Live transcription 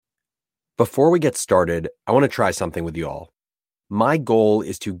Before we get started, I want to try something with you all. My goal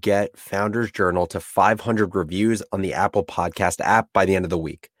is to get Founders Journal to 500 reviews on the Apple Podcast app by the end of the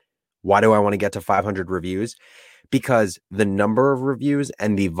week. Why do I want to get to 500 reviews? Because the number of reviews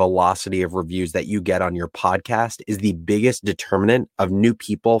and the velocity of reviews that you get on your podcast is the biggest determinant of new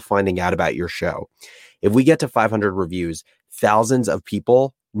people finding out about your show. If we get to 500 reviews, thousands of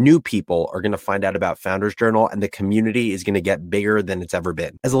people, new people, are going to find out about Founders Journal, and the community is going to get bigger than it's ever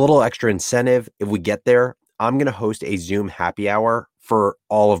been. As a little extra incentive, if we get there, I'm going to host a Zoom happy hour for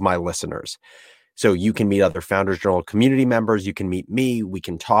all of my listeners. So you can meet other Founders Journal community members, you can meet me, we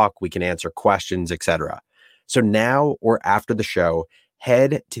can talk, we can answer questions, etc. So now or after the show,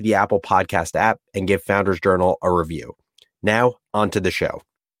 head to the Apple Podcast app and give Founders Journal a review. Now, on to the show.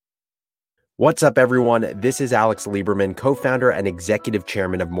 What's up, everyone? This is Alex Lieberman, co-founder and executive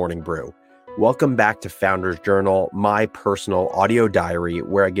chairman of Morning Brew. Welcome back to Founders Journal, my personal audio diary,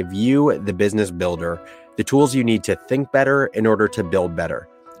 where I give you, the business builder, the tools you need to think better in order to build better,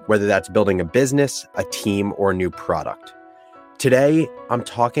 whether that's building a business, a team, or a new product. Today, I'm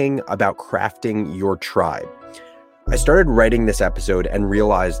talking about crafting your tribe. I started writing this episode and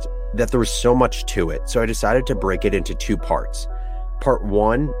realized that there was so much to it, so I decided to break it into two parts. Part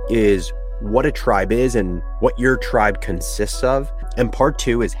one is what a tribe is and what your tribe consists of. And part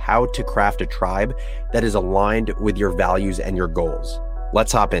two is how to craft a tribe that is aligned with your values and your goals.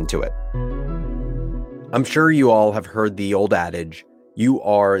 Let's hop into it. I'm sure you all have heard the old adage, you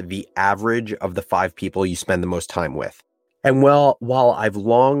are the average of the 5 people you spend the most time with. And while I've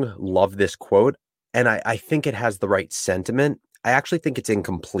long loved this quote, and I think it has the right sentiment, I actually think it's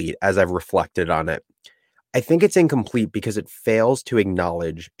incomplete as I've reflected on it. I think it's incomplete because it fails to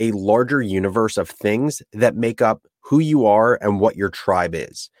acknowledge a larger universe of things that make up who you are and what your tribe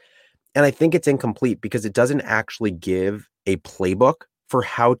is. And I think it's incomplete because it doesn't actually give a playbook for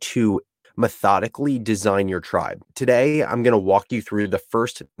how to methodically design your tribe. Today, I'm going to walk you through the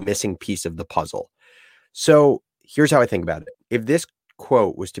first missing piece of the puzzle. So here's how I think about it. If this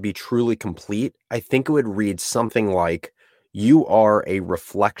quote was to be truly complete, I think it would read something like, you are a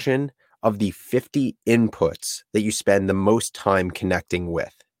reflection of the 50 inputs that you spend the most time connecting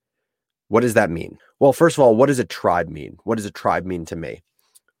with. What does that mean? Well, first of all, what does a tribe mean? What does a tribe mean to me?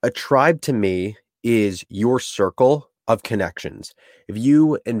 A tribe to me is your circle of connections. If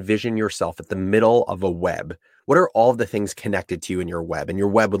you envision yourself at the middle of a web, what are all of the things connected to you in your web? And your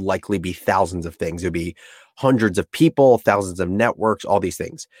web would likely be thousands of things. It would be hundreds of people, thousands of networks, all these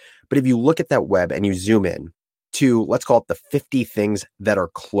things. But if you look at that web and you zoom in to, let's call it the 50 things that are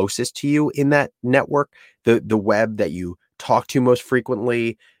closest to you in that network, the web that you talk to most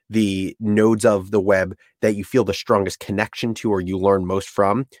frequently, the nodes of the web that you feel the strongest connection to or you learn most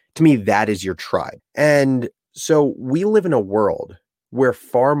from, to me, that is your tribe. And so we live in a world where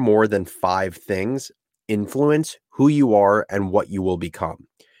far more than 5 things influence who you are and what you will become.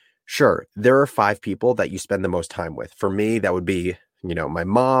 Sure, there are 5 people that you spend the most time with. For me, that would be, my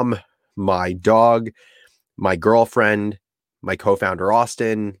mom, my dog, my girlfriend, my co-founder,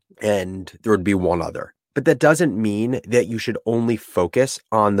 Austin, and there would be one other. But that doesn't mean that you should only focus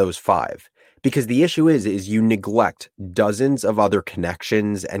on those 5, because the issue is you neglect dozens of other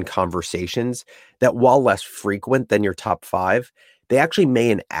connections and conversations that, while less frequent than your top 5, they actually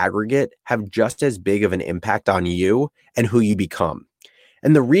may in aggregate have just as big of an impact on you and who you become.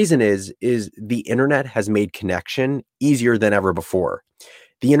 And the reason is the internet has made connection easier than ever before.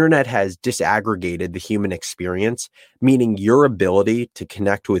 The internet has disaggregated the human experience, meaning your ability to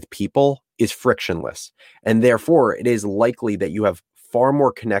connect with people is frictionless. And therefore, it is likely that you have far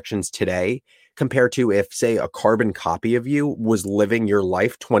more connections today compared to if, say, a carbon copy of you was living your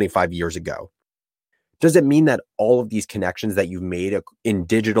life 25 years ago. Does it mean that all of these connections that you've made in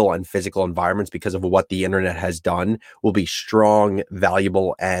digital and physical environments because of what the internet has done will be strong,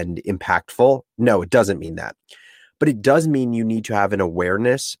 valuable, and impactful? No, it doesn't mean that. But it does mean you need to have an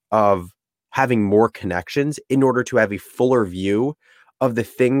awareness of having more connections in order to have a fuller view of the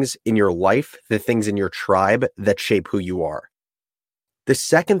things in your life, the things in your tribe that shape who you are. The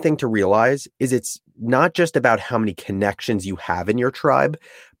second thing to realize is it's not just about how many connections you have in your tribe,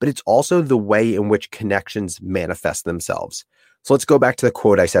 but it's also the way in which connections manifest themselves. So let's go back to the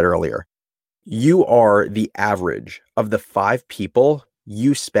quote I said earlier. You are the average of the 5 people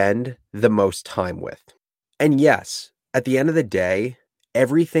you spend the most time with. And yes, at the end of the day,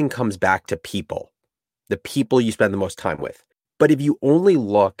 everything comes back to people, the people you spend the most time with. But if you only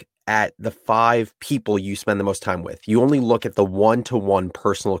look at the 5 people you spend the most time with, you only look at the one-to-one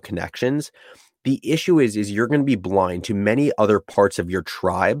personal connections, the issue is you're going to be blind to many other parts of your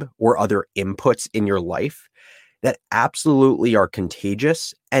tribe or other inputs in your life that absolutely are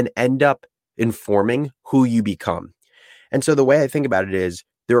contagious and end up informing who you become. And so the way I think about it is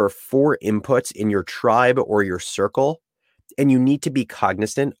there are 4 inputs in your tribe or your circle, and you need to be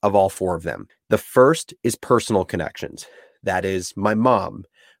cognizant of all 4 of them. The first is personal connections. That is my mom,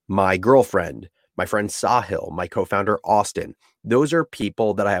 my girlfriend, my friend Sahil, my co-founder Austin. Those are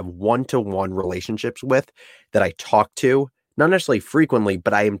people that I have one-to-one relationships with that I talk to, not necessarily frequently,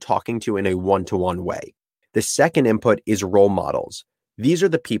 but I am talking to in a one-to-one way. The second input is role models. These are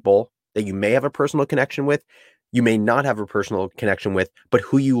the people that you may have a personal connection with, you may not have a personal connection with, but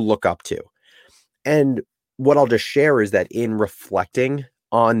who you look up to. And what I'll just share is that in reflecting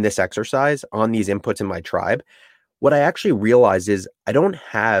on this exercise, on these inputs in my tribe, what I actually realized is I don't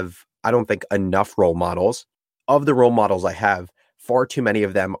think, enough role models. Of the role models I have, far too many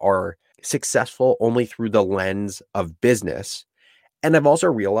of them are successful only through the lens of business. And I've also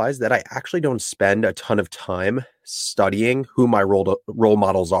realized that I actually don't spend a ton of time studying who my role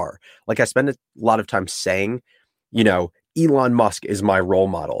models are. Like I spend a lot of time saying, Elon Musk is my role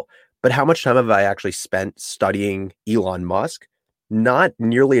model. But how much time have I actually spent studying Elon Musk? Not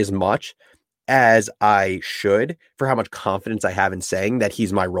nearly as much as I should for how much confidence I have in saying that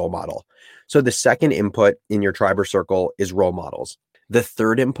he's my role model. So the second input in your tribe or circle is role models. The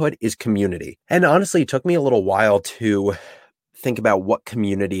third input is community. And honestly, it took me a little while to think about what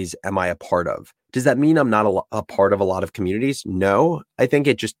communities am I a part of. Does that mean I'm not a part of a lot of communities? No, I think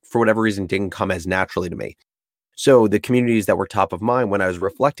it just, for whatever reason, didn't come as naturally to me. So the communities that were top of mind when I was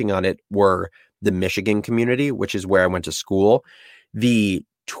reflecting on it were the Michigan community, which is where I went to school, the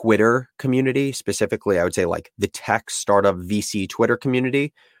Twitter community, specifically, I would say like the tech startup VC Twitter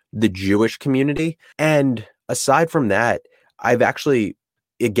community, the Jewish community. And aside from that, I've actually,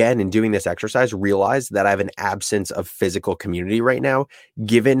 again, in doing this exercise, realized that I have an absence of physical community right now,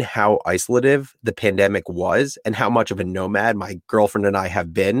 given how isolative the pandemic was and how much of a nomad my girlfriend and I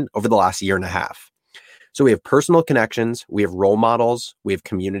have been over the last year and a half. So we have personal connections, we have role models, we have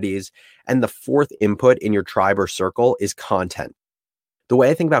communities, and the fourth input in your tribe or circle is content. The way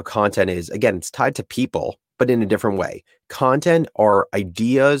I think about content is, again, it's tied to people, but in a different way. Content are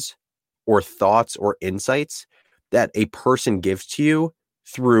ideas or thoughts or insights that a person gives to you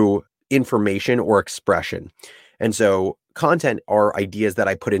through information or expression. And so content are ideas that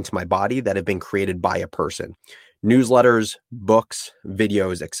I put into my body that have been created by a person. Newsletters, books,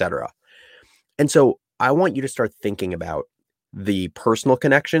 videos, etc. And so I want you to start thinking about the personal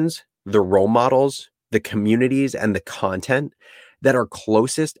connections, the role models, the communities, and the content that are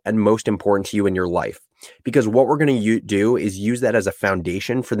closest and most important to you in your life. Because what we're going to do is use that as a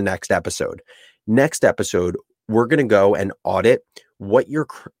foundation for the next episode. Next episode, we're going to go and audit what your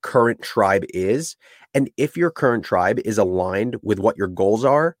current tribe is, and if your current tribe is aligned with what your goals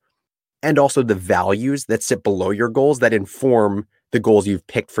are, and also the values that sit below your goals that inform the goals you've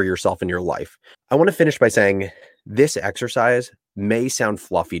picked for yourself in your life. I want to finish by saying this exercise may sound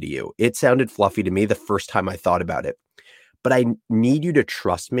fluffy to you. It sounded fluffy to me the first time I thought about it. But I need you to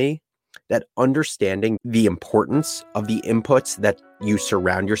trust me that understanding the importance of the inputs that you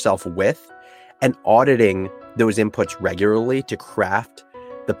surround yourself with and auditing those inputs regularly to craft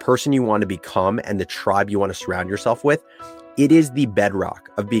the person you want to become and the tribe you want to surround yourself with, it is the bedrock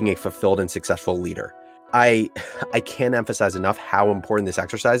of being a fulfilled and successful leader. I can't emphasize enough how important this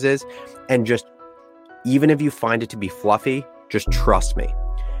exercise is. And just, even if you find it to be fluffy, just trust me.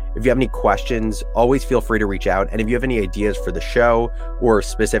 If you have any questions, always feel free to reach out. And if you have any ideas for the show or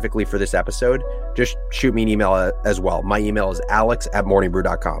specifically for this episode, just shoot me an email as well. My email is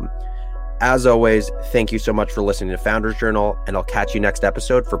alex@morningbrew.com. As always, thank you so much for listening to Founders Journal, and I'll catch you next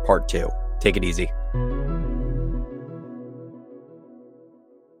episode for part 2. Take it easy.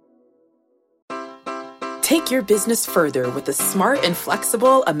 Take your business further with the smart and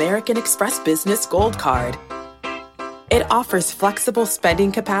flexible American Express Business Gold Card. It offers flexible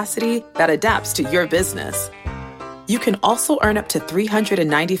spending capacity that adapts to your business. You can also earn up to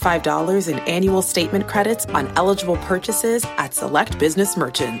 $395 in annual statement credits on eligible purchases at select business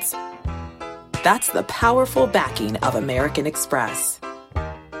merchants. That's the powerful backing of American Express.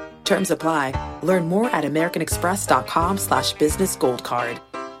 Terms apply. Learn more at americanexpress.com/business gold card.